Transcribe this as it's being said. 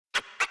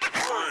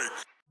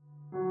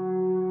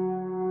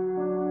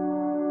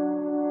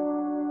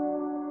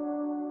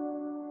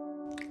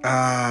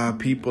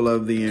People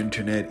of the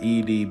internet,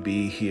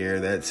 EDB here.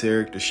 That's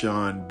Eric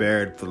Deshaun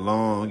Barrett the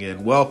Long,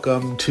 and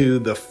welcome to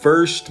the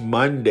first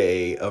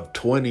Monday of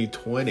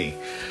 2020.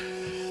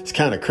 It's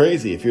kind of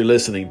crazy. If you're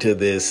listening to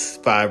this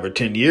 5 or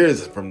 10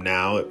 years from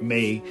now, it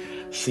may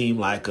seem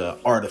like an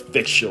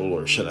artificial,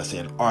 or should I say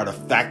an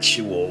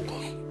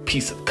artifactual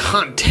piece of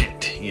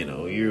content. You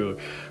know, you're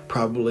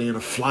probably in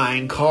a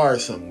flying car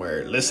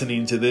somewhere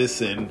listening to this,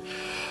 and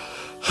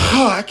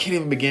I can't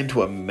even begin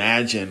to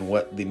imagine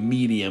what the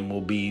medium will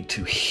be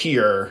to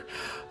hear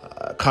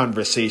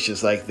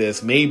conversations like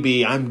this.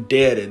 Maybe I'm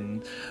dead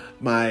and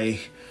my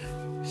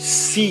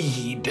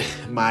seed,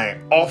 my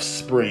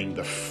offspring,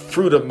 the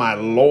fruit of my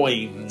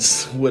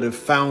loins would have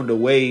found a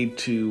way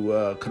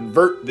to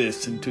convert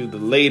this into the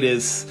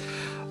latest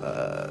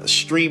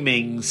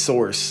streaming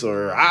source,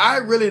 or I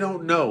really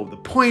don't know. The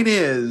point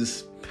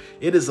is,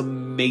 it is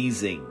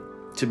amazing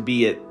to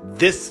be at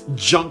this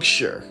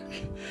juncture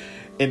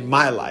in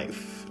my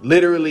life,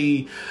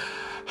 literally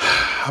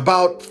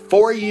about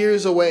 4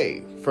 years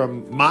away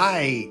from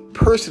my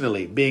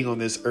personally being on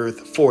this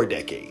earth 4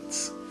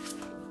 decades.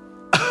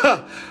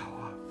 I'm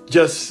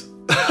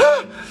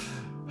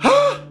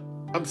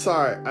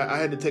sorry. I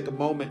had to take a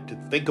moment to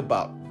think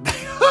about.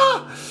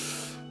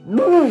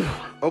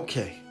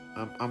 Okay,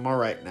 I'm all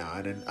right now.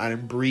 I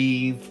didn't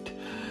breathe.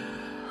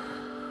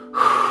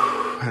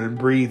 I didn't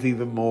breathe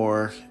even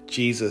more.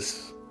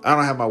 Jesus. I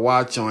don't have my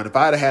watch on. If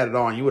I'd have had it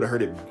on, you would have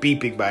heard it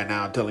beeping by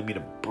now telling me to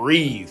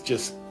breathe.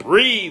 Just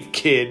breathe,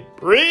 kid.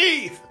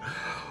 Breathe.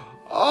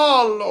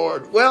 Oh,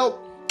 Lord. Well,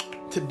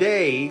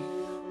 today,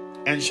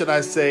 and should I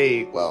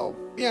say, well,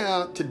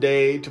 yeah,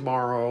 today,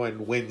 tomorrow,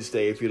 and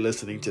Wednesday, if you're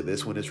listening to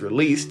this when it's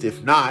released.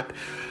 If not,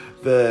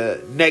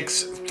 the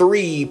next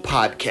 3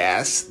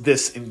 podcasts,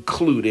 this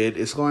included,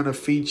 is going to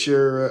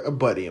feature a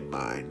buddy of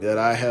mine that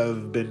I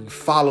have been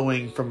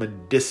following from a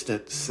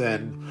distance,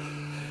 and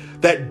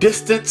that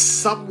distance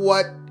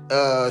somewhat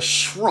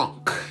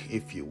shrunk,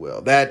 if you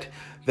will. That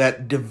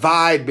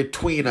divide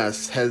between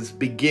us has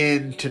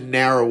begun to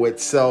narrow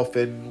itself,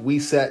 and we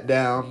sat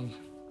down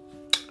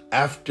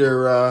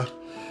after, I'm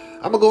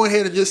going to go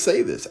ahead and just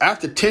say this.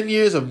 After 10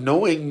 years of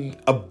knowing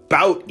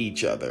about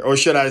each other, or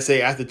should I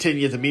say after 10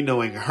 years of me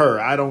knowing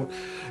her, I don't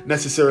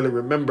necessarily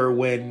remember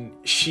when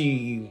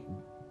she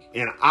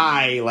and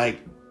I,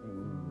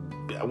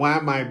 why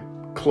am I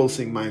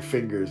closing my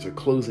fingers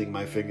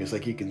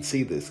like you can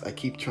see this? I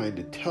keep trying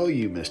to tell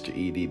you, Mr.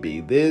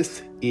 EDB,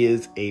 this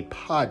is a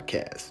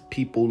podcast.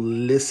 People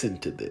listen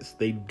to this.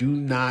 They do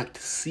not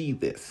see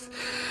this.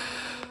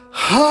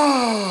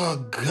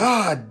 Oh,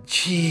 God,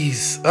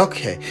 jeez.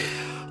 Okay.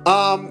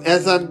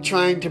 As I'm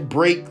trying to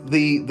break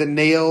the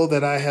nail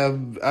that I have,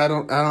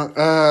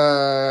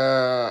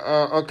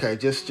 okay,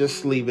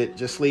 just leave it.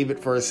 Just leave it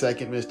for a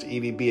second, Mr.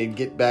 EDB, and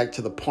get back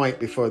to the point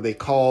before they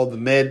call the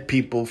med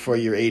people for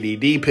your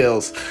ADD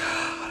pills.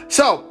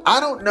 So, I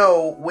don't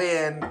know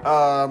when,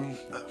 can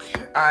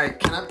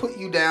I put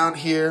you down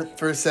here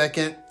for a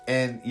second,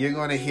 and you're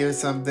going to hear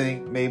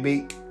something,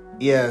 maybe?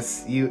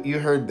 Yes, you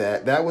heard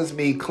that. That was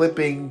me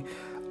clipping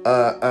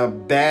a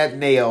bad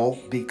nail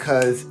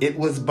because it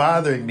was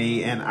bothering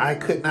me and I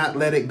could not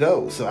let it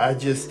go. So I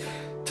just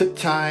took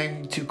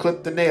time to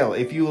clip the nail.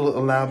 If you will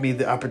allow me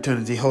the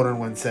opportunity, hold on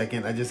one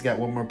second. I just got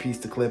one more piece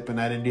to clip and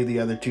I didn't do the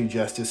other 2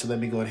 justice. So let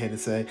me go ahead and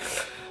say,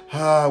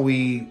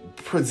 we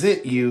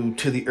present you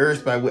to the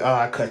earth by...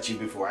 I cut you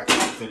before I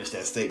could finish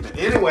that statement.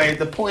 Anyway,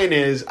 the point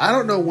is, I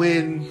don't know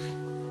when,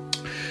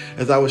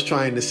 as I was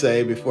trying to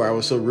say before I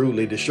was so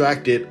rudely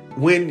distracted,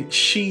 when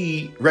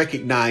she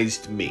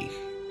recognized me.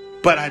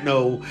 But I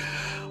know,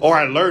 or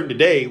I learned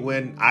today,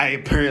 when I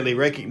apparently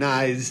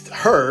recognized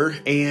her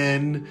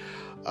and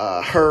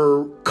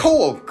her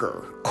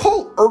coworker.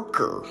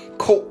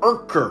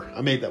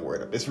 I made that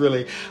word up. It's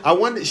really, I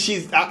wanted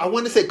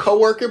to say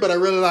coworker, but I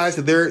realized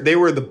that they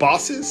were the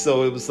bosses.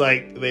 So it was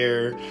like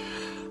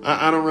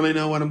I don't really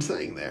know what I'm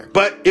saying there.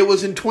 But it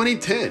was in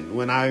 2010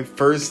 when I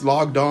first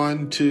logged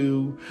on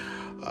to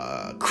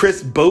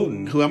Chris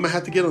Bowden, who I'm gonna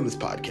have to get on this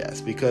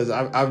podcast because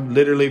I've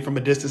literally from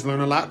a distance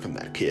learned a lot from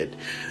that kid.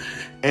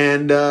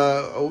 And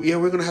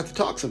we're gonna have to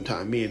talk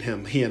sometime, me and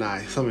him, he and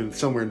I,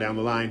 somewhere down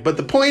the line. But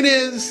the point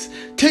is,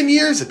 10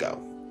 years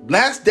ago,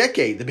 last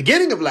decade, the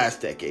beginning of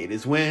last decade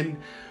is when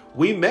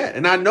we met.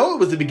 And I know it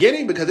was the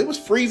beginning because it was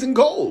freezing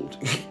cold.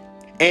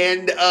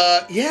 And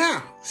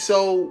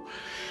so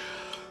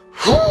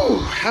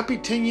happy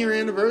 10-year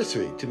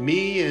anniversary to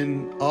me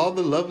and all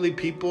the lovely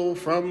people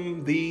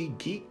from the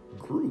Geek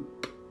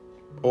group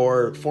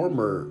or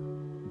former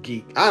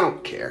Geek. I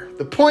don't care.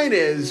 The point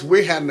is,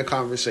 we're having a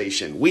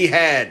conversation. We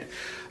had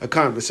a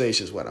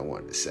conversation is what I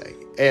wanted to say.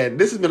 And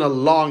this has been a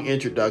long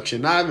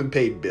introduction. I haven't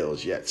paid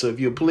bills yet. So if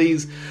you'll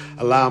please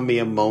allow me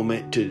a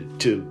moment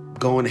to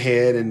go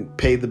ahead and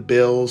pay the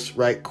bills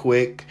right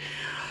quick.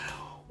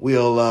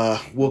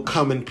 We'll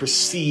come and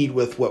proceed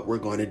with what we're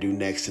going to do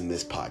next in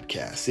this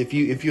podcast.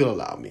 If you'll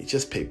allow me,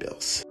 just pay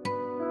bills.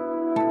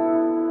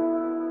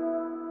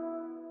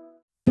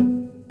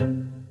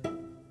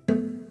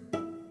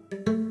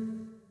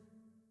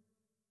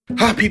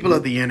 People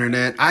of the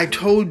internet, I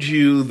told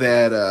you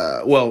that,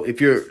 well, if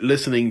you're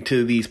listening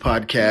to these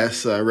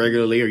podcasts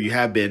regularly, or you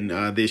have been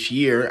this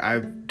year,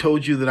 I've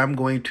told you that I'm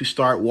going to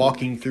start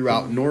walking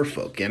throughout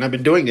Norfolk, and I've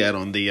been doing that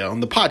on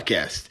the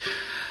podcast.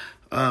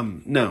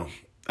 No.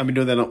 I've been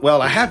doing that.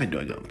 I have been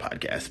doing it on the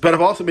podcast, but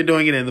I've also been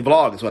doing it in the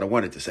vlog is what I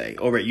wanted to say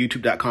over at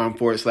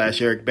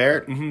youtube.com/Eric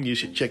Barrett. You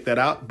should check that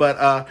out.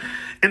 But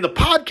in the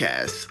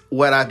podcast,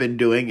 what I've been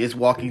doing is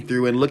walking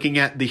through and looking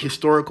at the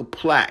historical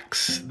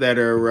plaques that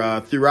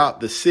are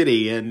throughout the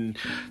city. And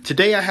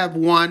today I have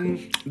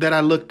one that I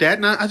looked at,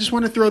 and I just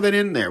want to throw that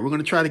in there. We're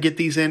going to try to get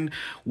these in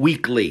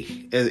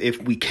weekly if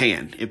we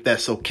can, if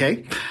that's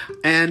okay.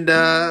 And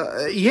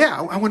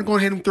I want to go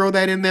ahead and throw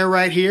that in there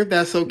right here, if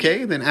that's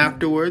okay. Then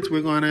afterwards,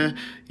 we're going to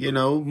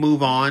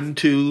move on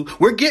to,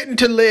 we're getting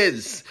to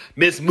Liz,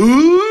 Miss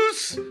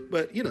Moose,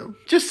 but,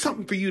 just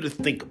something for you to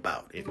think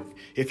about.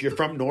 If you're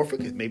from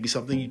Norfolk, it may be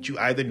something that you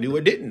either knew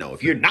or didn't know.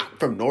 If you're not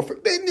from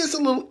Norfolk, then there's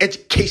a little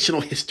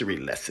educational history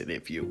lesson,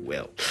 if you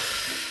will.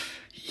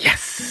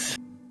 Yes.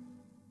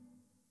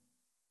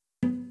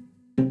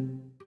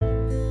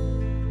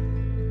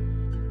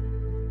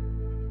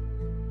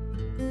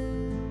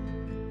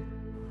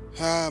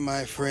 Hi,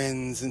 my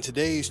friends. In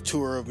today's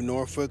tour of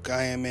Norfolk,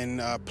 I am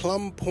in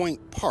Plum Point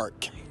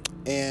Park,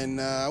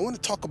 and I want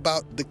to talk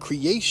about the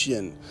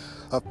creation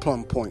of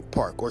Plum Point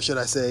Park, or should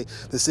I say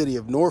the city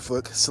of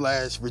Norfolk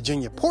 /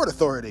 Virginia Port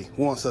Authority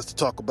wants us to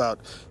talk about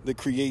the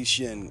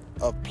creation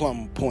of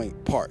Plum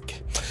Point Park.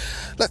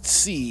 Let's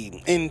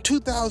see. In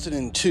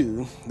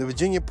 2002, the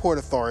Virginia Port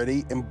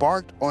Authority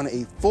embarked on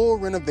a full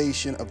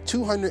renovation of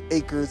 200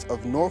 acres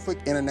of Norfolk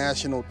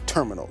International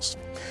Terminals.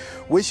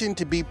 Wishing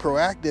to be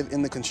proactive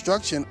in the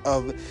construction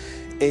of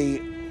a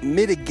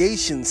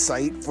mitigation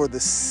site for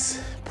this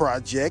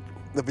project,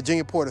 the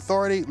Virginia Port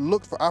Authority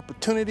looked for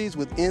opportunities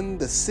within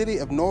the city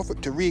of Norfolk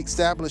to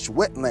reestablish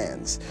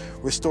wetlands,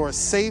 restore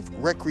safe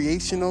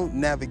recreational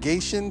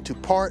navigation to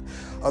part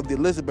of the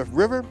Elizabeth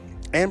River,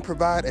 and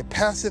provide a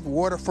passive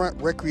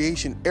waterfront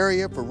recreation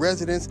area for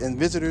residents and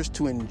visitors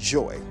to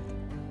enjoy.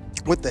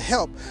 With the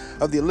help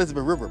of the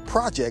Elizabeth River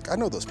Project, I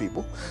know those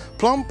people,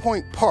 Plum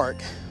Point Park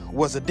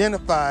was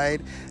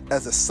identified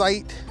as a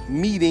site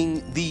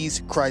meeting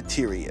these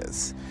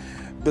criterias.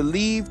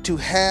 Believed to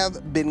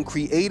have been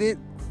created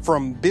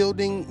from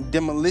building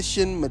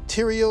demolition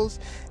materials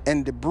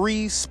and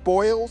dredge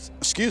spoils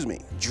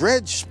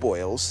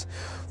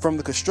from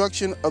the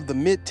construction of the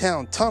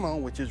Midtown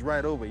Tunnel, which is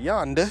right over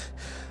yonder.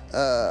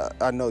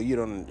 I know you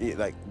don't,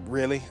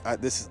 really?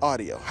 This is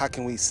audio. How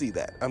can we see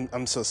that?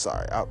 I'm so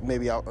sorry. I'll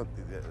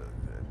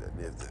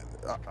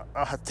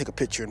have to take a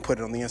picture and put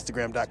it on the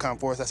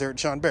Instagram.com/Eric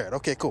Sean Barrett.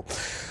 Okay, cool.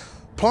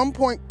 Plum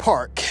Point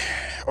Park,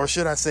 or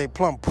should I say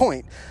Plum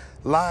Point,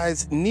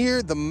 lies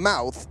near the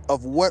mouth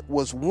of what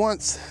was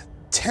once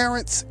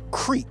Terrence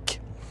Creek.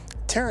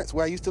 Terrence,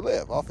 where I used to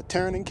live, off of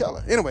Tarrant and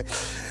Keller. Anyway,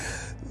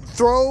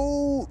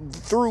 through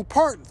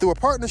a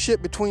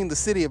partnership between the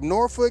city of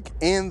Norfolk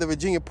and the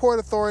Virginia Port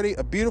Authority,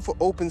 a beautiful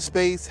open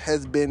space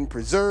has been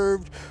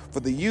preserved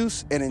for the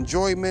use and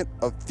enjoyment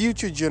of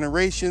future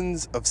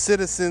generations of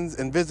citizens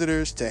and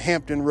visitors to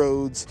Hampton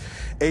Roads,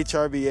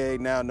 HRVA,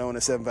 now known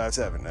as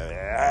 757.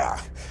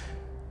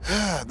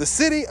 The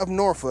city of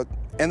Norfolk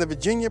and the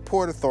Virginia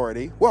Port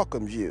Authority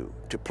welcomes you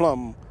to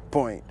Plum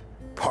Point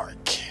Park.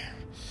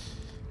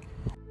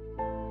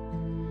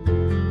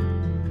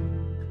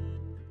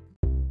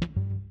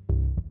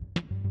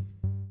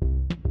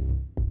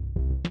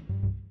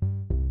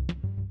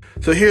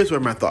 So here's where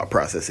my thought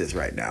process is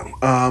right now.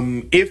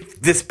 If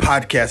this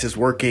podcast is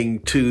working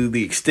to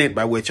the extent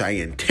by which I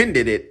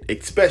intended it,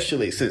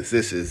 especially since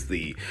this is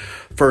the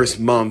first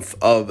month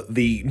of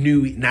the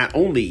new, not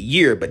only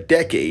year, but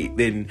decade,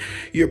 then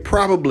you're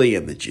probably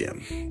in the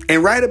gym.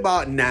 And right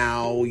about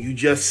now, you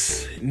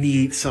just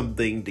need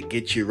something to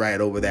get you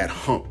right over that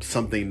hump,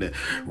 something to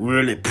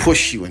really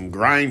push you and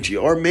grind you.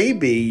 Or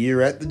maybe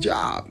you're at the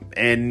job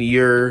and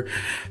you're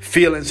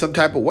feeling some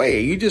type of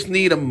way. You just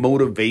need a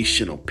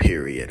motivational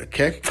period,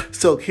 okay?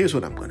 So here's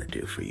what I'm going to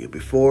do for you.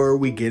 Before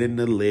we get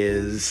into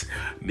Liz,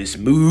 Miss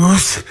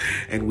Moose,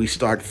 and we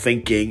start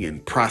thinking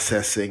and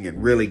processing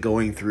and really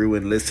going through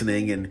and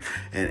listening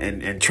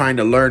and trying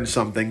to learn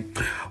something,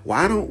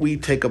 why don't we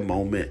take a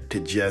moment to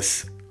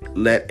just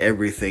let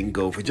everything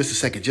go for just a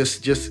second.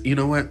 Just you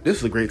know what? This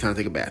is a great time to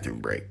take a bathroom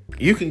break.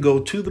 You can go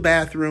to the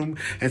bathroom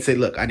and say,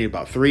 look, I need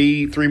about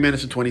 3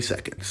 minutes and 20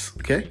 seconds.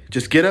 Okay?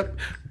 Just get up,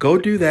 go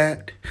do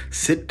that,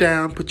 sit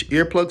down, put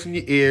your earplugs in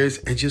your ears,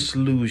 and just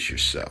lose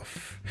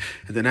yourself.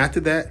 And then after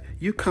that,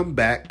 you come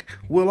back.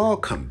 We'll all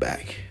come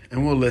back,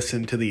 and we'll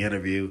listen to the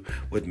interview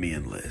with me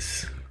and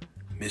Liz.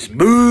 Miss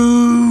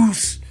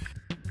Moose!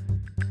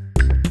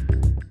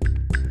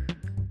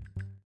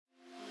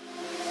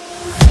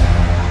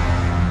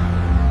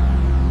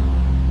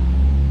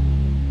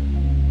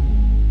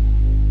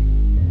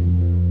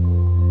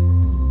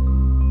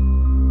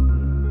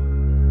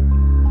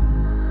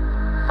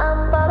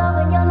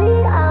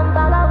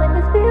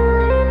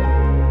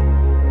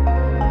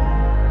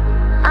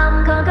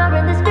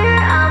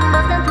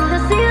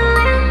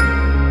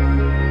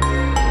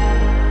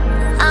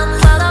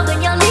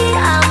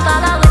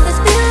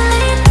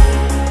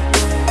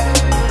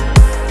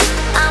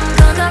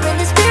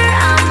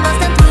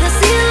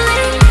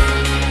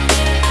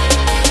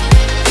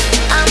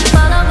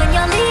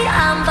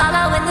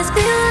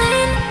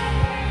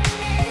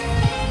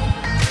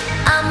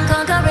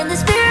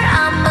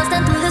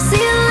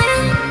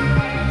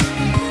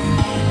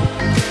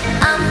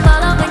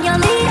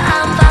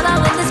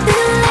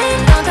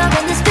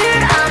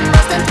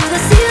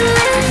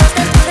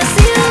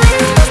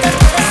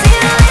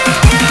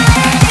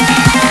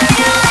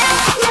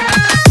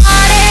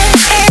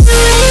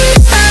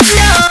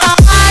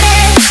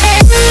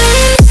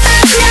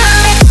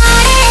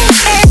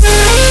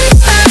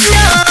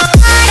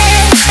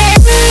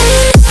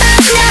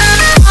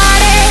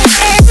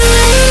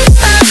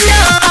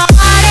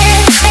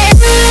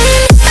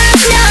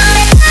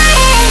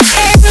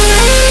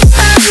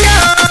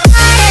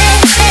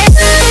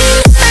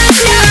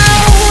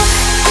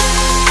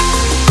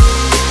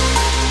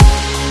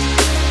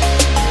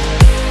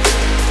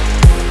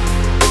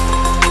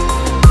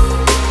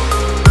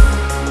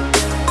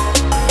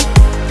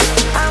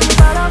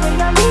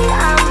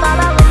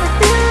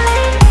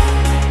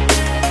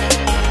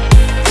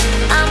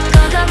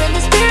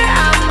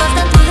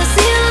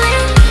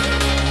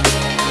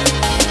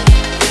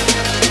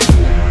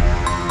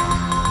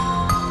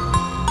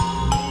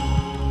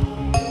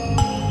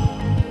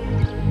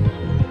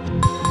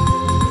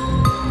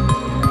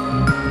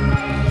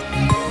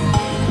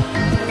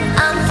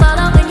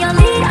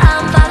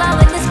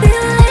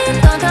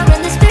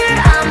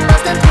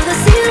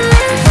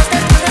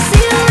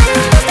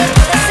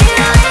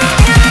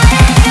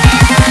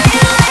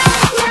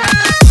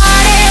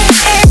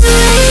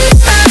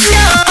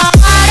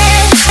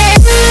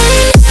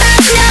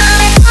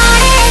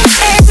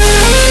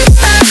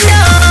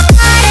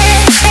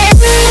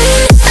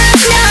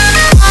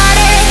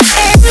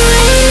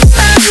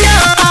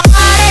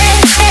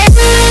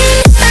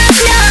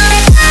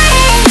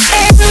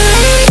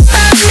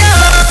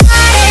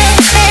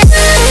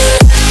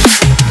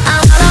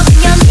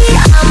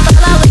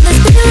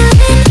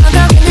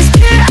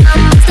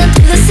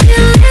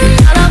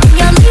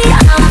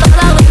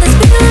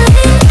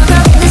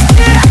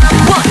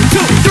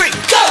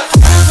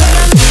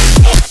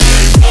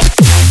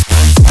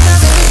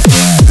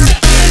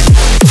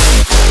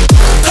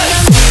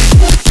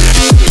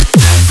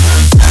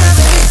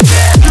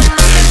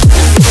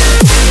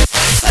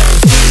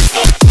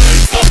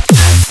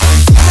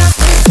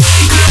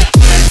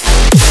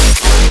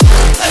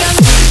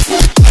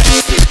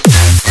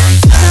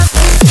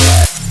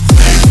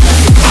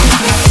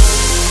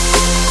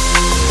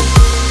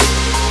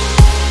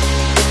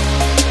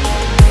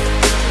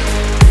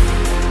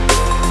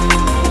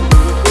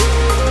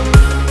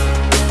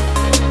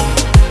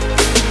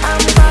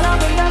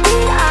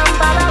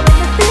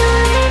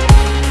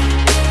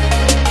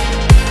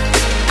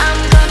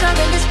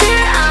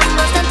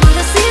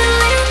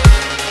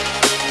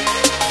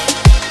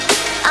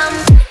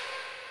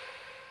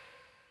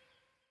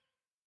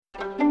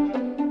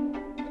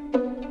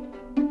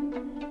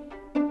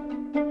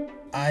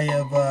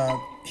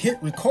 hit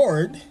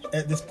record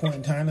at this point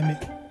in time.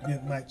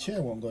 My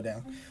chair won't go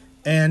down.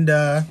 And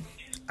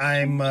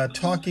I'm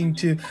talking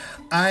to,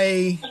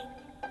 I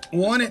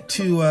wanted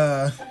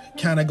to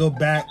kind of go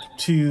back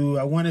to,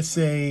 I want to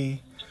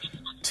say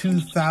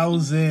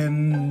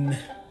 7,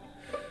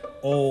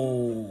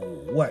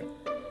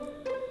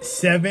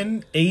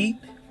 8,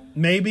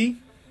 maybe.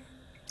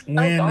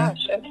 When, oh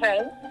gosh,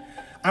 okay.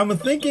 I'm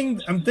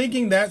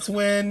thinking that's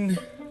when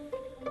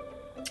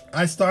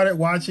I started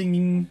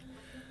watching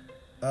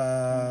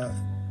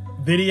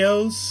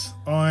videos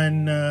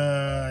on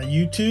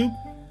YouTube.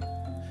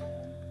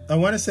 I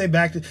want to say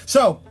back to,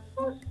 so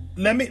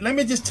let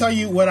me just tell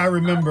you what I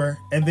remember,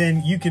 and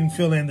then you can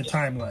fill in the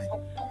timeline.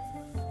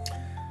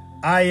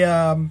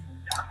 I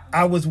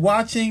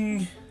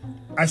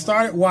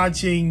started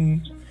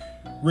watching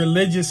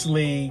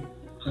religiously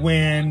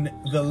when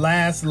the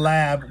last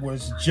lab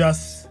was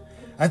just,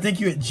 I think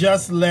you had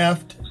just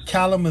left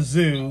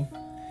Kalamazoo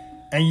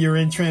and you're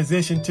in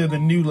transition to the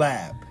new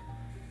lab.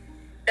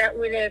 That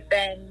would have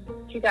been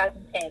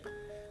 2010.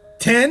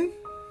 10?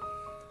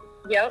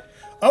 Yep.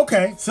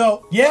 Okay,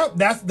 so yeah,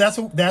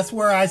 that's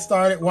where I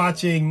started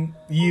watching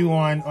you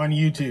on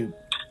YouTube.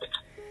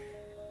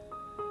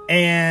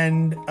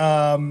 And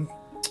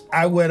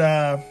I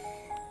was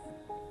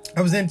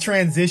in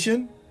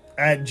transition.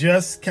 I had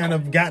just kind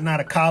of gotten out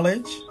of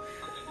college,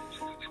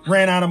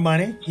 ran out of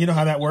money. You know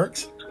how that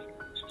works.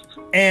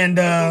 And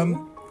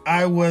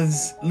I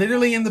was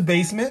literally in the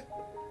basement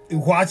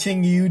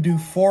watching you do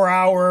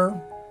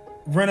 4-hour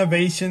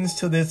renovations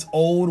to this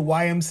old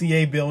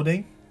YMCA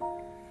building.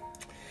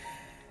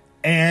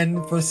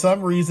 And for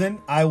some reason,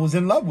 I was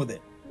in love with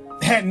it.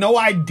 Had no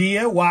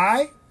idea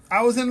why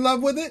I was in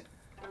love with it,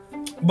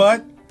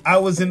 but I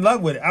was in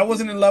love with it. I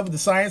wasn't in love with the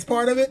science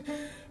part of it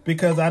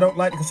because I don't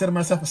like to consider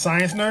myself a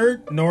science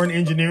nerd nor an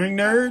engineering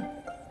nerd.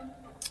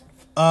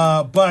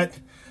 But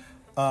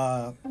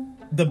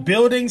the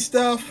building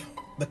stuff,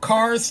 the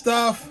car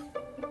stuff,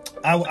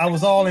 I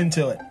was all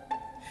into it.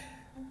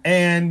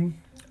 And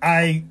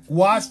I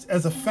watched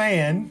as a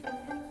fan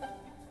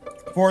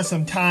for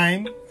some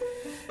time.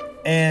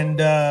 And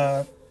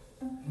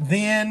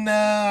then,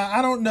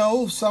 I don't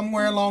know,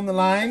 somewhere along the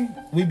line,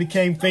 we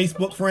became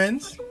Facebook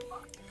friends.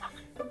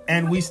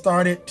 And we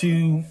started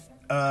to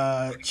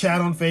chat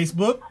on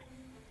Facebook.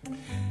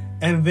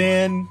 And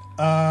then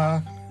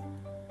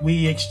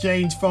we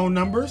exchanged phone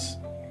numbers.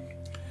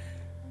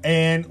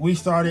 And we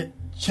started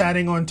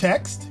chatting on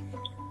text.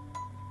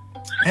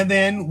 And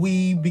then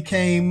we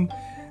became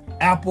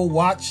Apple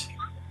Watch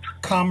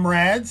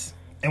comrades.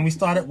 And we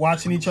started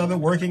watching each other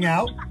working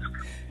out.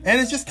 And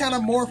it's just kind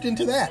of morphed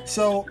into that.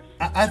 So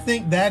I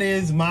think that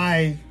is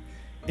my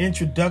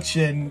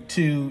introduction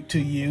to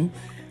you.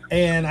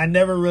 And I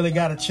never really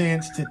got a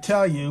chance to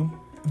tell you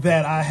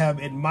that I have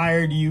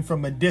admired you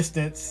from a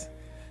distance,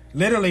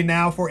 literally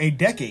now for a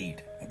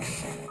decade.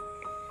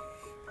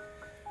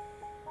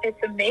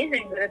 It's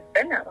amazing that it's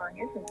been that long,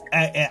 isn't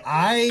it?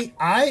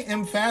 I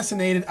am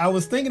fascinated. I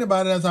was thinking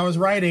about it as I was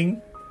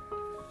writing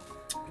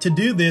to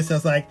do this. I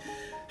was like,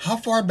 how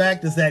far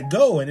back does that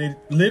go? And it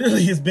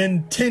literally has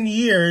been 10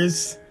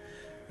 years.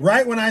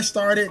 Right when I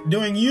started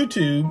doing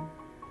YouTube,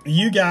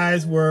 you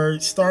guys were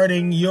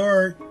starting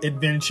your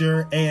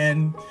adventure,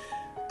 and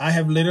I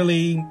have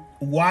literally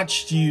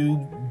watched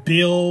you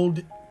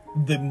build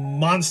the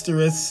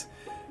monstrous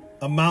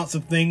amounts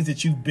of things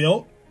that you've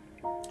built.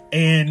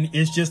 And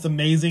it's just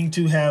amazing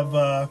to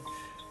have,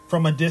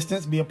 from a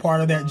distance, be a part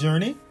of that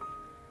journey.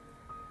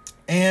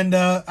 And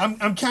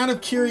I'm kind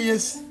of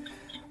curious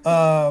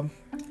about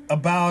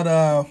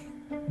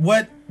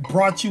what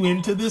brought you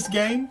into this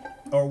game,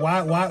 or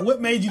what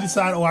made you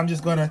decide, I'm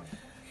just going to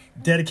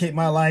dedicate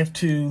my life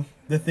to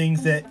the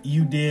things that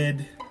you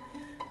did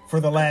for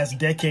the last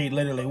decade,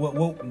 literally.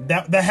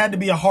 That had to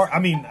be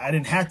I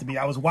didn't have to be.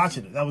 I was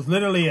watching it. That was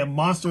literally a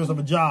monstrous of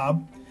a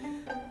job,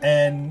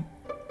 and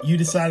you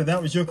decided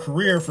that was your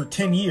career for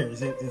 10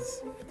 years.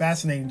 It's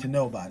fascinating to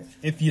know about it,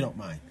 if you don't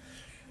mind.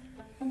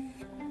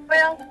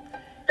 Well,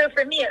 so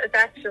for me, it was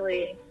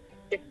actually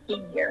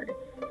 15 years.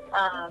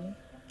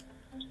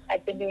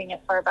 I've been doing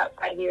it for about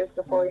 5 years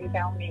before you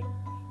found me.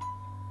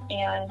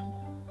 And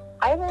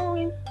I've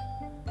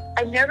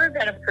never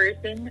been a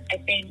person, I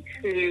think,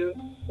 who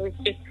was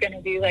just going to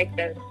do like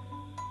the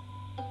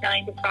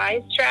 9 to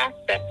 5 track.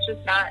 That's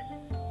just not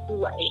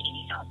who I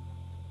am.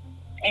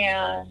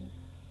 And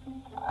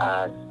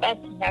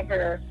that's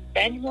never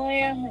been who I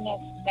am, and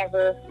that's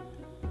never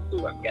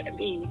who I'm going to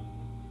be.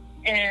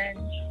 And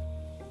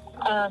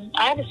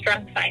I have a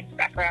strong science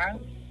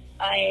background.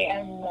 I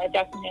am a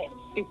definite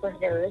super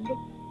nerd.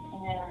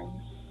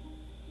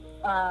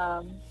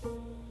 And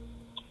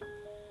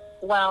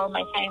while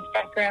my science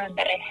background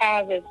that I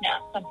have is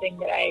not something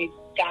that I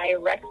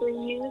directly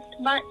used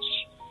much,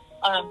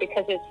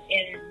 because it's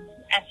in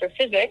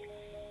astrophysics,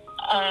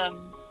 I've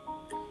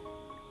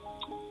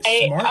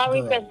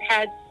always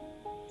had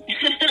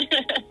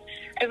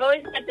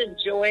the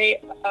joy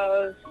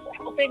of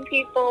helping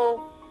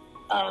people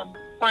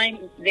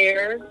find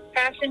their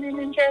passion and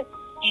interest,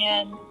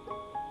 and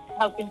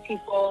helping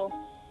people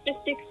just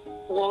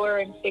explore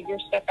and figure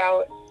stuff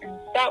out. And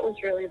that was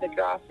really the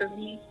draw for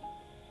me.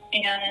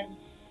 And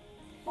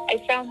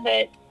I found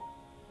that,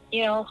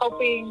 you know,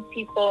 helping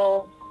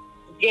people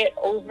get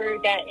over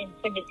that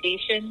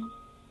intimidation.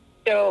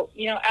 So,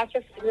 you know,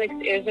 astrophysics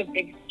is a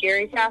big,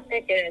 scary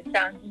topic, and it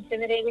sounds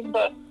intimidating,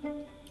 but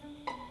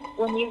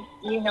when you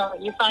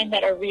find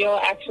that a real,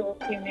 actual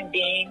human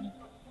being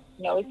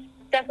knows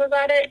stuff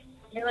about it,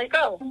 you're like,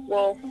 oh,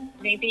 well,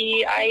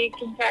 maybe I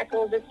can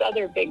tackle this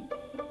other big,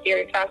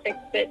 scary topic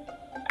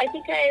that I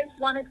think I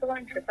wanted to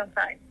learn for some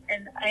time.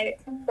 And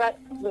that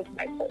was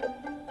my goal.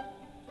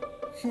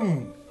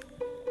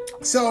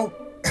 So,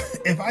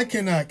 if I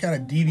can kind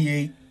of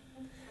deviate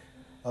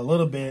a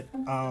little bit,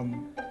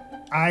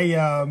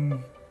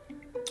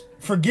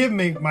 forgive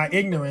me my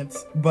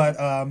ignorance, but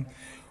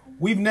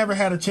we've never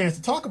had a chance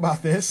to talk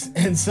about this,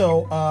 and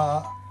so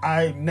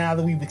now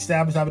that we've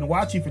established, I've been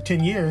watching you for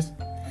 10 years,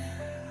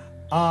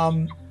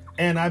 and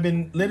I've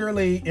been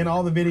literally in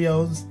all the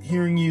videos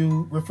hearing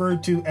you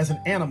referred to as an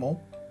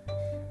animal,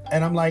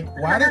 and I'm like,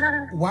 why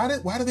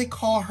do they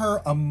call her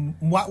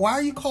why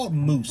are you called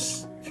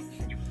Moose?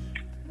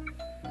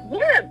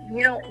 Yeah,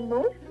 you know,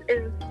 Moose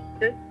is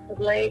just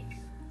like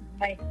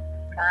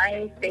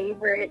my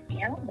favorite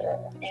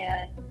animal,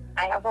 and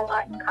I have a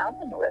lot in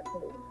common with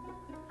Moose.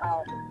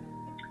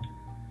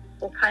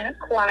 We're kind of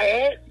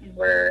quiet, and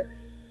we're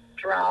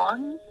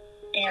strong,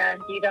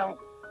 and you don't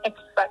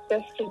expect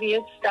us to be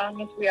as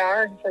strong as we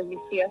are until you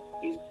see us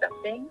do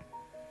something,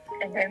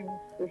 and then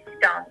we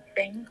stomp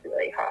things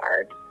really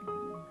hard.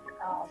 And,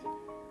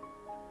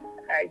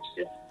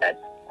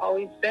 that's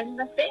always been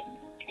the thing.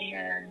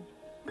 And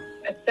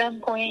at some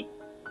point,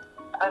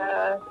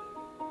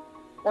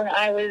 when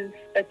I was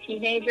a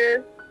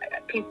teenager,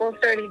 people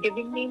started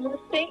giving me Moose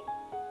things,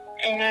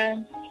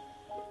 and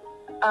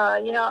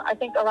you know, I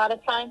think a lot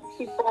of times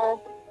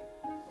people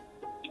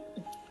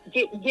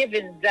get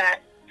given that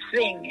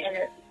thing,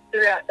 and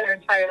throughout their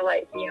entire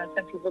life. You know,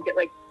 some people get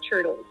like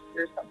turtles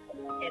or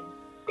something, and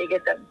they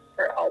get them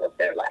for all of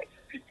their life.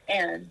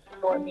 And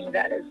for me,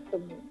 that is the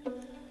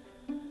Moose.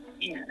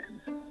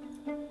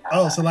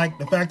 And so like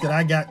the fact that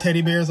I got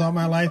teddy bears all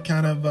my life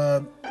kind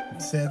of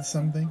said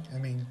something. I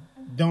mean,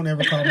 don't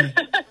ever call me.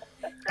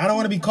 I don't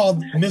want to be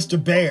called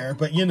Mr. Bear,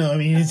 but you know, I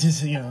mean, it's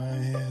just, you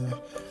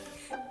know.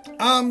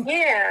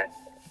 Yeah.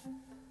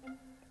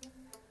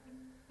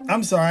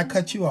 I'm sorry, I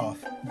cut you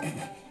off.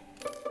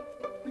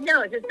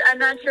 No, just I'm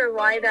not sure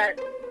why that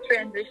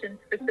transition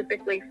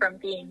specifically from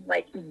being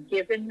like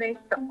given Moose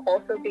to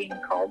also being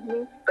called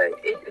Moose, but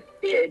it just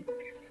did.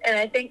 And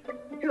I think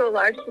to a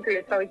large degree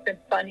it's always been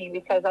funny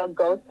because I'll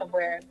go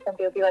somewhere and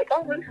somebody will be like,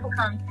 oh, Moose will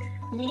come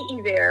meet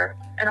you there,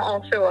 and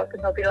I'll show up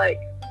and they'll be like,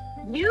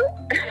 you?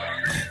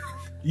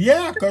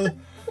 Yeah, because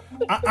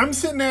I'm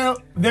sitting there,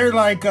 they're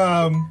like,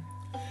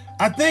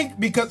 I think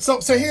because,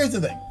 so here's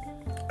the thing.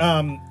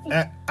 I'm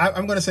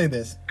going to say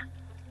this.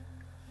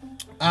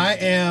 I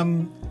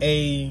am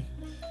a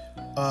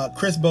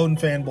Chris Bowden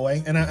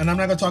fanboy, and I'm not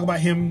going to talk about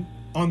him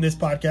on this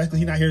podcast because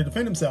he's not here to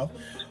defend himself.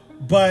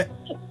 But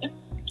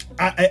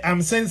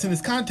I'm saying this in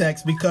this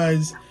context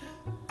because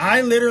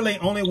I literally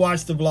only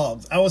watch the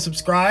vlogs. I was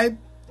subscribed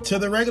to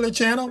the regular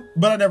channel,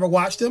 but I never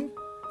watched them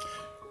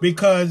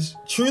because,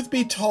 truth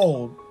be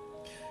told,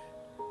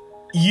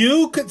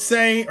 you could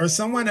say, or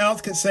someone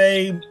else could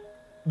say,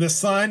 the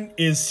sun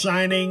is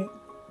shining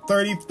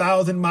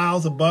 30,000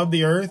 miles above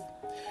the earth,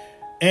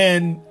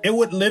 and it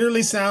would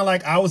literally sound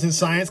like I was in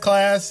science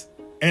class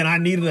and I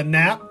needed a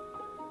nap.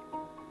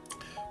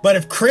 But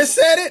if Chris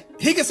said it,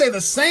 he could say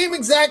the same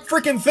exact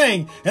freaking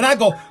thing, and I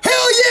go,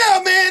 hell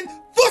yeah, man,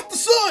 fuck the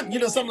sun, you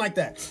know, something like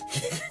that.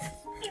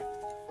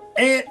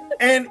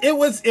 and it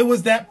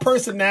was that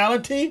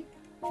personality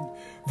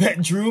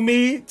that drew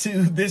me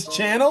to this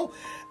channel,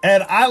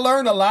 and I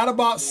learned a lot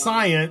about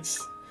science,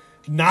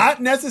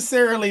 not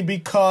necessarily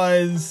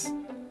because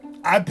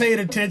I paid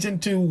attention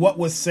to what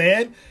was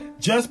said,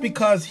 just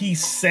because he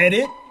said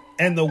it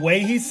and the way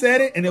he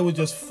said it, and it was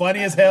just funny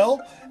as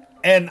hell,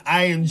 and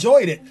I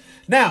enjoyed it.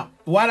 Now,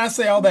 why did I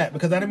say all that?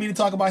 Because I didn't mean to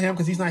talk about him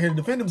because he's not here to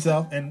defend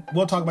himself, and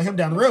we'll talk about him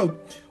down the road,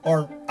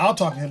 or I'll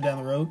talk to him down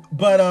the road.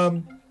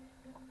 But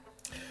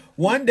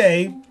one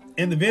day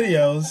in the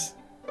videos,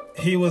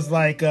 he was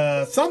like,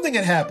 something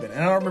had happened,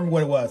 and I don't remember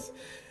what it was.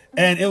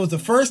 And it was the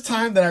first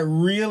time that I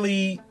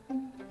really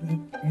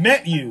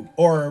met you,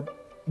 or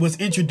was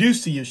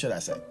introduced to you, should I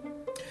say.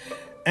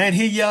 And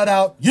he yelled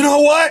out, you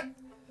know what?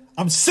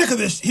 I'm sick of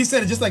this. He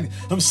said it just like,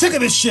 I'm sick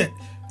of this shit.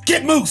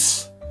 Get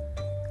Moose.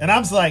 And I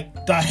was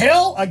like, the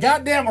hell? A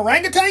goddamn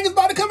orangutan is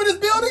about to come in this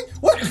building?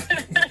 What?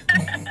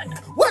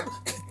 What?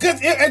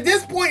 Because at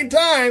this point in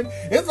time,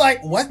 it's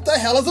like, what the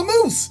hell is a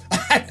moose?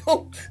 I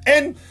don't.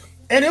 And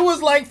it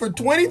was like for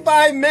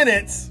 25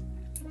 minutes,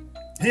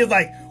 he was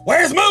like,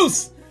 where's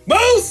Moose?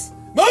 Moose?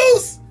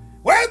 Moose?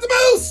 Where's the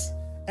moose?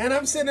 And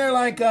I'm sitting there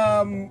like,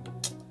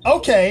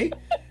 okay.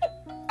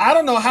 I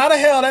don't know how the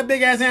hell that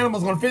big ass animal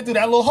is going to fit through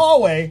that little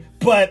hallway.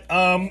 But,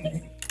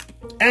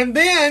 and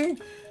then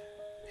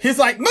he's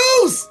like,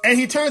 Moose! And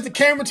he turns the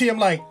camera to him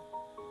like,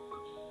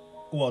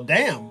 well,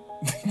 damn.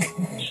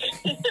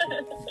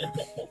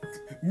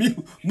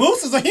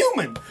 Moose is a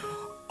human.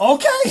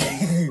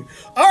 Okay.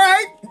 All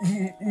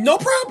right. No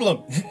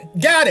problem.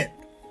 Got it.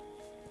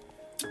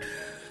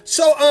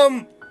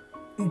 So,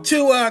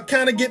 to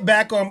kind of get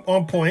back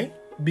on point,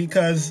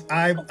 because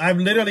I've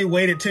literally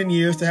waited 10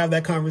 years to have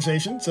that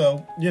conversation.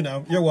 So,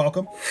 you're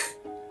welcome.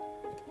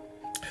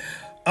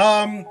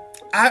 I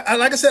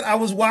like I said, I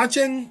was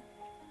watching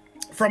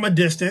from a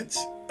distance.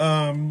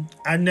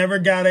 I never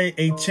got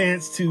a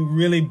chance to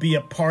really be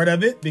a part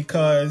of it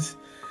because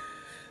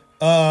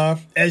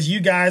as you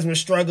guys were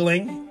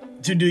struggling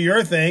to do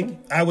your thing,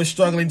 I was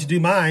struggling to do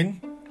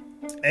mine.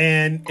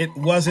 And it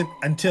wasn't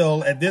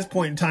until at this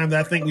point in time that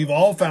I think we've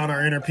all found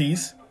our inner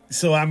peace.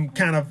 So I'm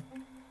kind of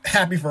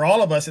happy for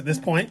all of us at this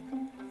point.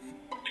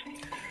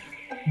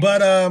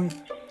 But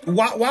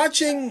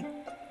watching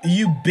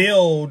you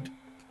build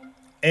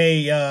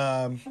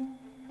a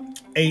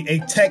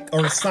tech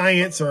or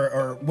science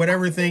or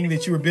whatever thing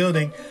that you were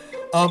building,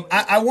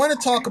 I want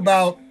to talk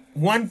about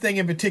one thing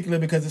in particular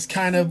because it's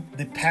kind of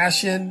the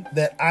passion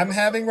that I'm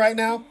having right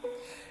now.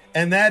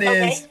 And that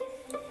is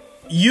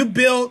you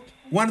built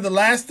one of the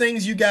last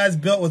things you guys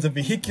built was a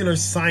vehicular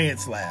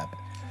science lab.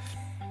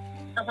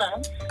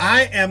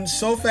 I am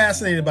so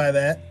fascinated by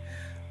that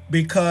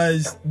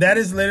because that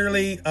is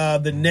literally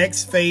the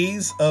next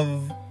phase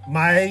of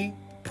my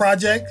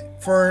project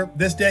for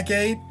this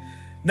decade.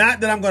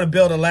 Not that I'm going to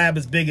build a lab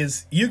as big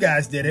as you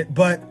guys did it,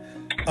 but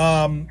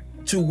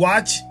to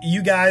watch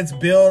you guys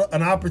build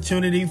an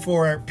opportunity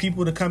for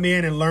people to come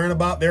in and learn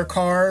about their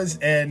cars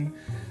and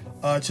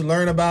to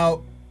learn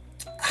about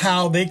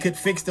how they could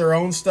fix their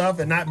own stuff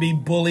and not be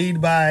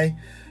bullied by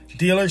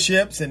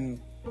dealerships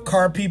and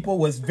car people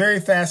was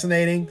very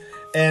fascinating.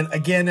 And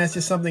again, that's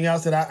just something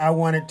else that I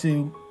wanted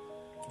to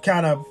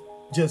kind of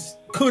just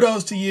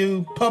kudos to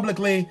you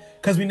publicly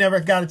because we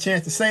never got a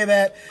chance to say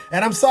that.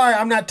 And I'm sorry,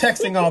 I'm not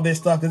texting all this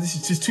stuff because this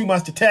is just too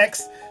much to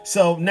text.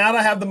 So now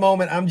that I have the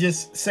moment, I'm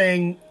just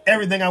saying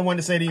everything I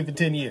wanted to say to you for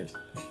 10 years.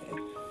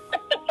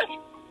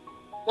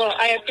 Well,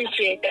 I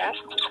appreciate that.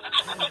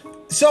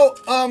 So,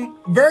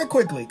 very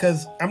quickly,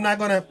 because I'm not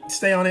going to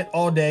stay on it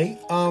all day.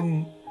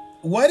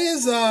 What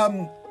is,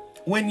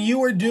 when you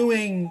were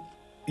doing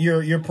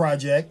your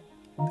project,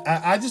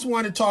 I just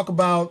want to talk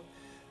about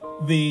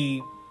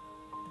the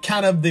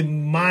kind of the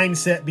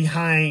mindset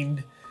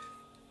behind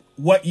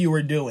what you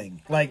were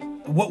doing. Like,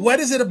 what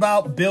is it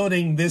about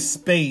building this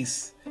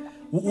space?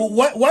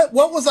 What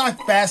was I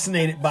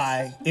fascinated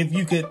by, if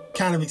you could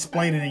kind of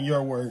explain it in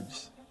your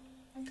words?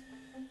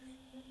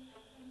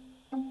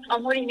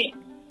 What do you mean?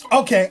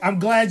 Okay, I'm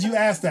glad you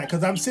asked that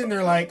because I'm sitting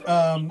there like,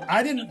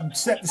 I didn't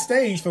set the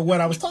stage for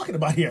what I was talking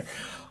about here.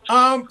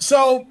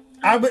 So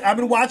I've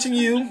been watching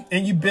you,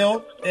 and you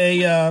built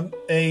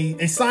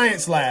a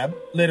science lab,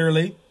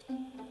 literally,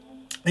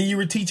 and you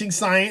were teaching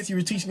science. You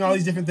were teaching all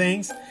these different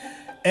things,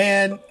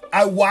 and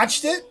I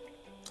watched it.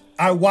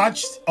 I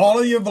watched all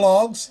of your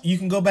vlogs. You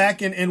can go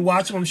back and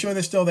watch them. I'm sure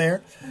they're still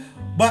there,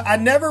 but I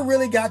never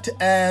really got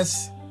to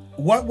ask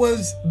what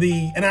was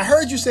and I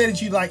heard you say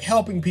that you like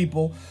helping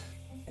people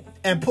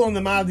and pulling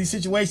them out of these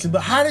situations,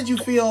 but how did you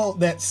feel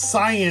that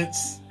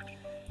science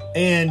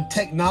and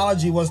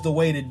technology was the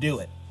way to do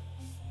it?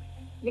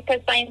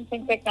 Because science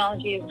and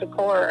technology is the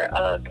core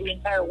of the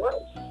entire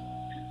world.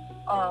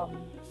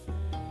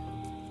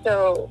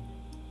 So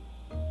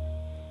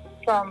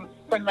from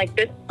like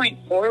this point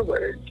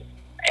forward,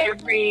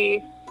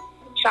 every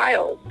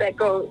child that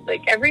goes,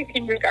 like every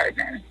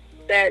kindergartner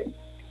that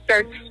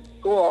starts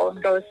school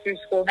and goes through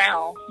school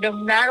now, no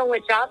matter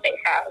what job they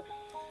have,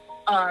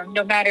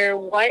 no matter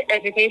what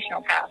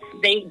educational path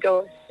they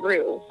go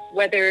through,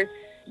 whether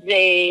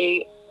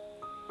they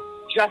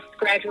just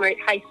graduate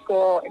high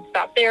school and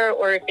stop there,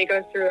 or if they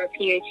go through a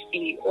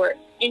PhD or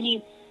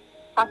any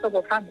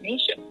possible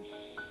combination,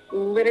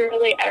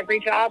 literally every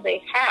job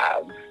they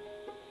have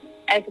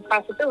as a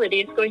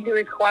possibility is going to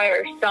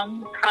require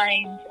some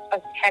kind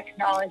of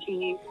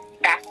technology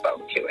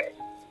backbone to it.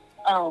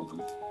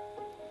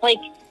 Like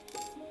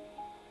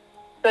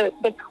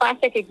the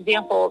classic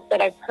example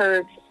that I've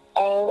heard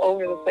all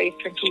over the place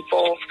from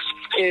people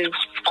is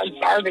a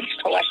garbage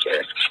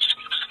collector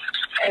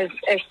as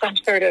some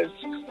sort of,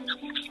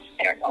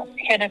 I don't know,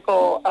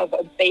 pinnacle of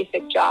a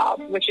basic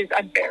job, which is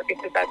unfair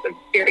because that's a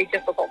very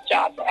difficult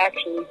job to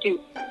actually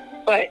do.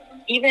 But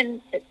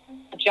even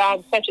a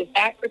job such as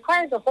that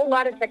requires a whole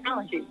lot of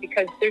technology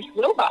because there's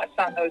robots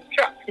on those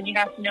trucks and you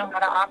have to know how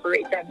to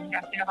operate them, and you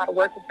have to know how to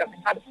work with them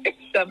and how to fix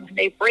them when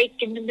they break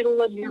in the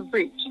middle of your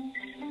route.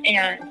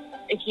 And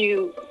if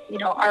you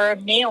are a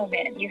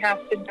mailman, you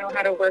have to know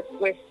how to work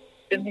with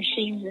the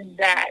machines in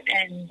that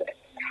and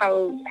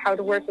how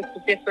to work with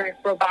the different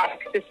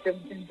robotic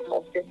systems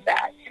involved in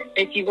that.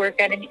 If you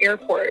work at an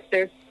airport,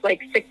 there's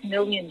like 6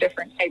 million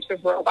different types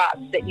of robots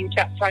that you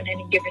touch on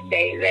any given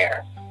day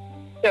there.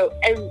 So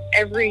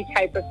every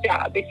type of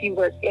job, if you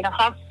work in a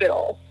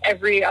hospital,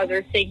 every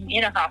other thing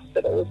in a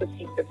hospital is a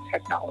piece of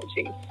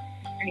technology.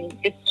 I mean,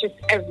 it's just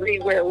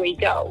everywhere we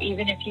go.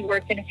 Even if you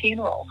work in a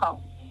funeral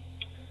home,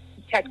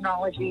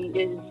 technology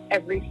is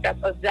every step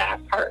of that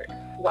part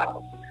as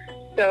well.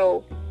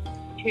 So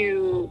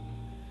to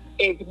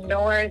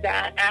ignore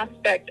that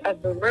aspect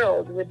of the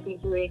world would be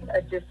doing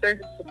a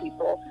disservice to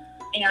people.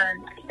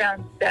 And I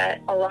found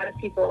that a lot of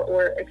people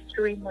were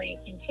extremely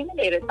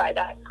intimidated by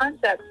that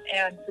concept,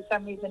 and for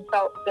some reason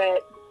felt that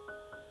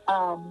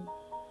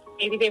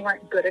maybe they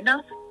weren't good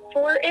enough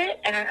for it.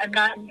 And I'm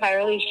not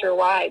entirely sure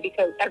why,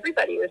 because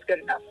everybody was good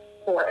enough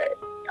for it.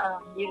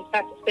 You just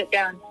have to sit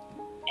down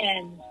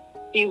and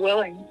be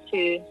willing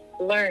to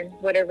learn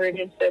whatever it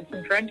is that's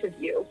in front of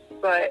you.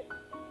 But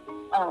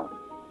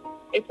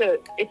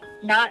it's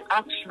not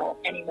optional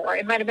anymore.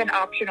 It might have been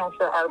optional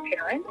for our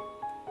parents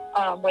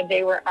when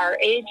they were our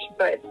age,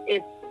 but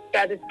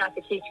that is not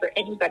the case for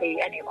anybody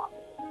any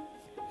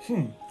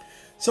longer.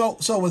 So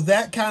was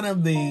that kind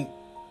of the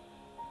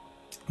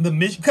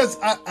mission? Because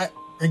I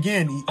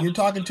again, you're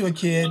talking to a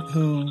kid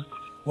who,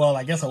 well,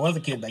 I guess I was a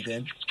kid back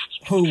then,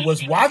 who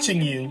was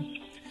watching you,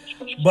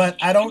 but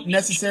I don't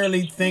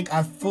necessarily think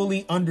I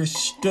fully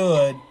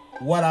understood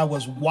what I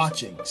was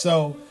watching.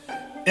 So,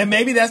 and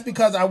maybe that's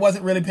because I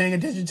wasn't really paying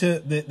attention to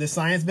the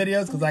science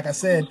videos. Because like I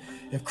said,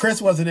 if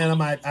Chris wasn't in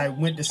them, I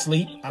went to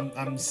sleep.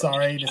 I'm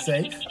sorry to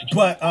say.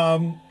 But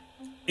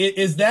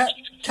is that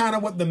kind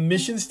of what the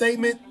mission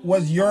statement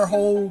was? Your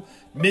whole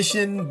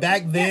mission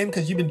back then,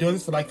 because you've been doing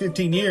this for like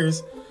 15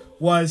 years,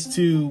 was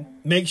to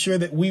make sure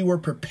that we were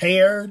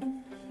prepared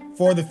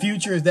for the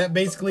future. Is that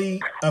basically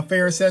a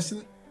fair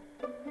assessment?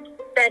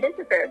 That is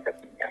a fair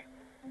assessment,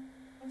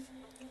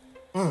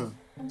 yeah.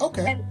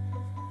 Okay. And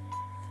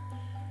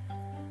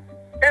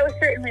that was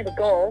certainly the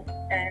goal,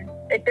 and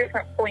at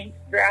different points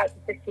throughout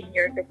the 15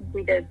 years, I think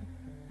we did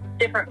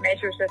different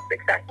measures of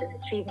success in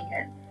achieving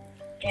it.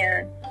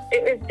 And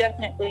it was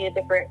definitely a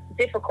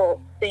difficult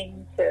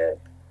thing to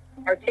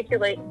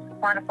articulate and to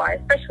quantify,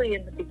 especially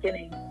in the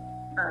beginning,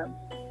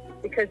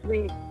 because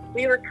we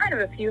were kind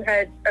of a few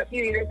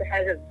years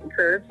ahead of the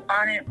curve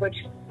on it, which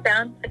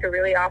sounds like a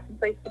really awesome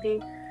place to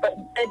be, but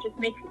it just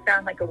makes you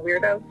sound like a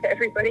weirdo to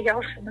everybody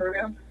else in the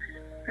room.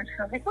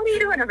 I'm like, what are you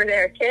doing over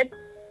there, kid?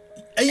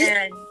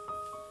 And,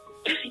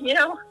 you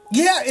know?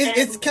 Yeah,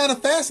 it's kind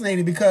of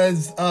fascinating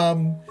because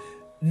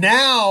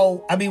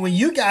now, I mean, when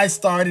you guys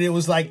started, it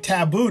was like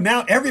taboo.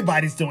 Now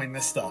everybody's doing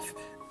this stuff.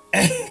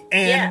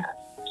 And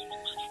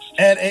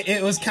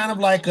it was kind of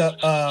like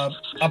a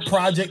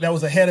project that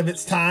was ahead of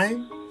its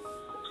time.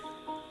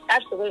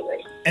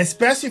 Absolutely.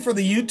 Especially for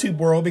the YouTube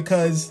world,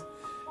 because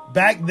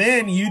back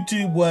then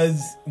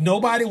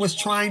nobody was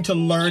trying to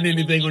learn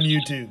anything on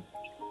YouTube.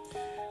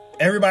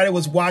 Everybody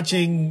was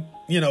watching,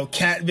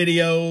 cat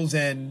videos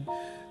and,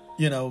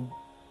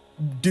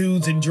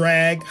 dudes in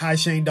drag. Hi,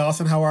 Shane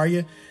Dawson. How are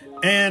you?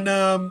 And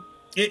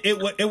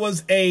it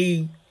was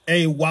a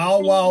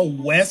wild,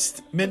 wild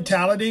west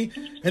mentality.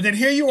 And then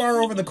here you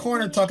are over the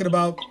corner talking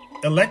about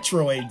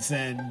electroids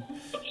and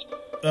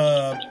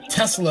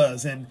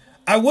Teslas. And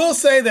I will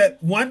say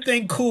that one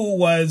thing cool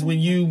was when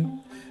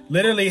you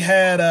literally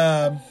had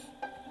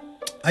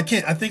I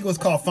think it was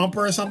called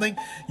Thumper or something.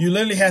 You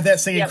literally had that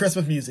singing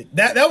Christmas music.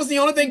 That was the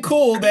only thing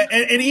cool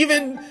and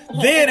even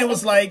then it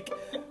was like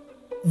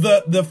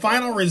the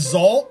final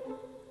result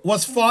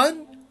was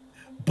fun,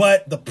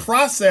 but the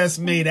process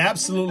made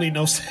absolutely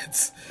no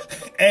sense.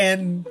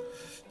 And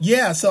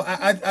yeah, so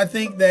I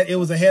think that it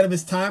was ahead of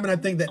its time, and I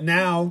think that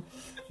now,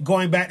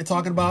 going back to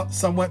talking about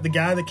somewhat the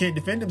guy that can't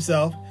defend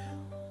himself,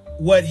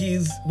 what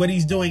he's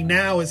doing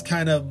now is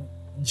kind of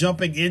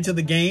jumping into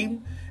the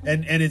game,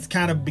 and it's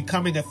kind of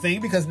becoming a thing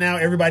because now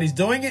everybody's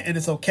doing it and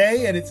it's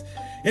okay, and it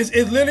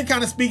literally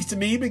kind of speaks to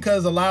me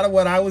because a lot of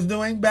what I was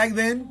doing back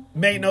then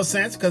made no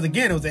sense because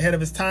again it was ahead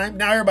of its time.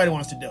 Now everybody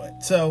wants to do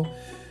it. So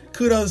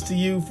kudos to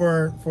you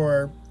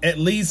for at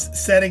least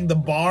setting the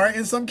bar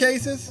in some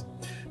cases,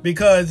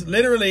 because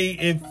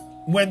literally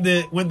when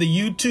the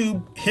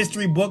YouTube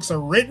history books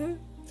are written,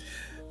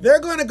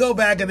 they're going to go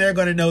back and they're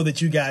going to know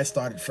that you guys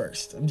started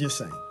first. I'm just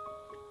saying.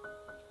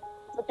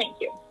 Well, thank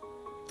you.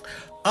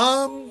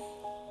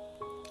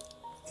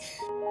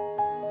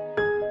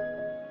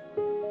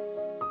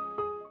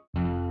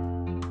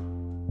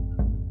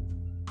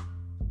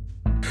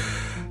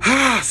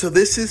 So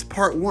this is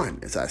part 1.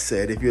 As I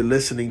said, if you're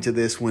listening to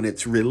this when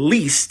it's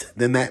released,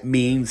 then that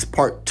means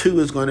part 2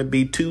 is going to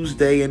be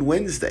Tuesday and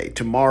Wednesday,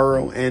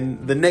 tomorrow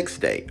and the next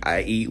day,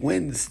 i.e.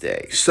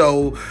 Wednesday.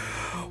 So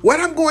what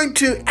I'm going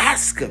to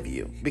ask of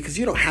you, because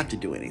you don't have to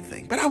do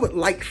anything, but I would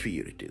like for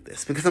you to do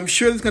this, because I'm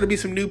sure there's going to be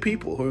some new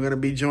people who are going to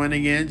be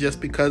joining in just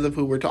because of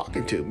who we're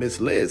talking to. Miss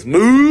Liz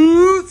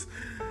Moose,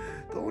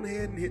 go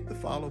ahead and hit the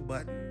follow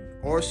button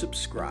or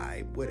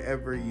subscribe,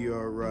 whatever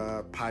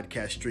your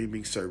podcast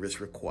streaming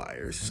service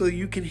requires, so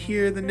you can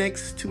hear the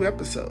next 2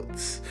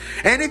 episodes.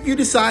 And if you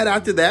decide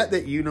after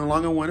that you no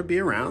longer want to be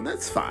around,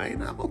 that's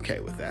fine. I'm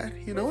okay with that.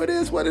 It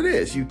is what it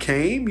is. You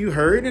came, you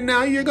heard, and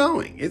now you're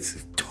going.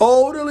 It's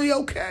totally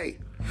okay.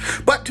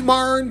 But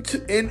tomorrow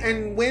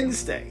and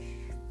Wednesday,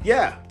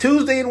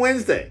 Tuesday and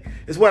Wednesday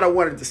is what I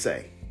wanted to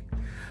say.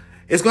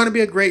 It's going to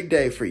be a great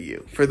day for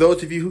you. For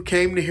those of you who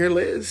came to hear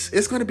Liz,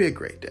 it's going to be a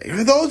great day.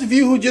 For those of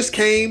you who just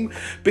came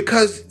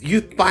because you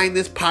find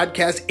this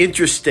podcast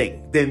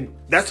interesting, then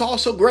that's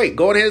also great.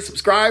 Go ahead and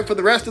subscribe for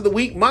the rest of the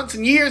week, months,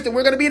 and years that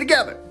we're going to be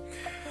together.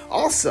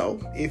 Also,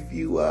 if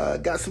you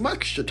got some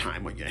extra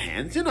time on your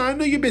hands, I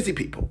know you're busy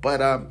people, but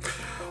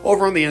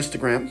over on the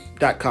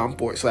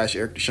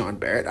Instagram.com/Eric Deshaun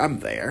Barrett, I'm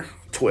there.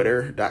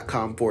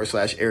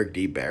 Twitter.com/Eric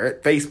D.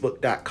 Barrett,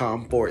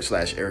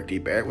 Facebook.com/Eric D.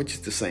 Barrett, which is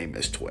the same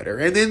as Twitter.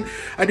 And then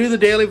I do the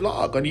daily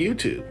vlog on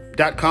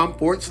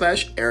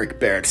YouTube.com/Eric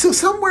Barrett. So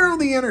somewhere on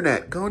the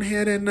internet, go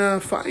ahead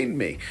and find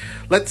me.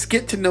 Let's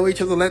get to know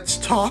each other. Let's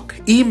talk.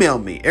 Email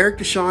me,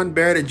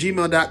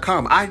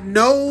 ericdeshaunbarrett@gmail.com. I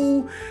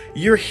know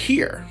you're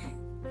here.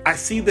 I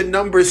see the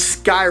numbers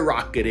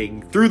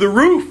skyrocketing through the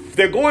roof.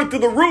 They're going through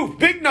the roof.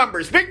 Big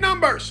numbers, big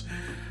numbers.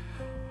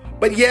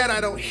 But yet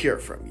I don't hear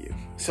from you.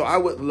 So I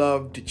would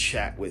love to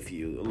chat with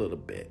you a little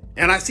bit.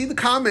 And I see the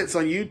comments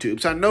on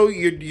YouTube, so I know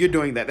you're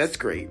doing that. That's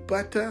great.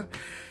 But,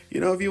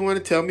 if you want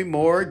to tell me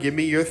more, give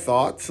me your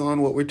thoughts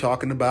on what we're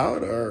talking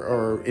about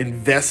or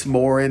invest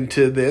more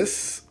into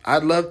this,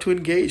 I'd love to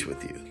engage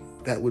with you.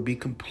 That would be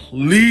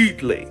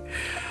completely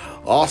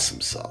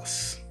awesome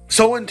sauce.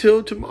 So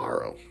until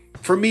tomorrow,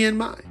 for me and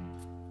mine,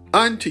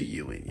 unto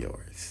you and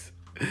yours.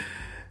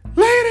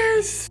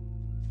 Laters!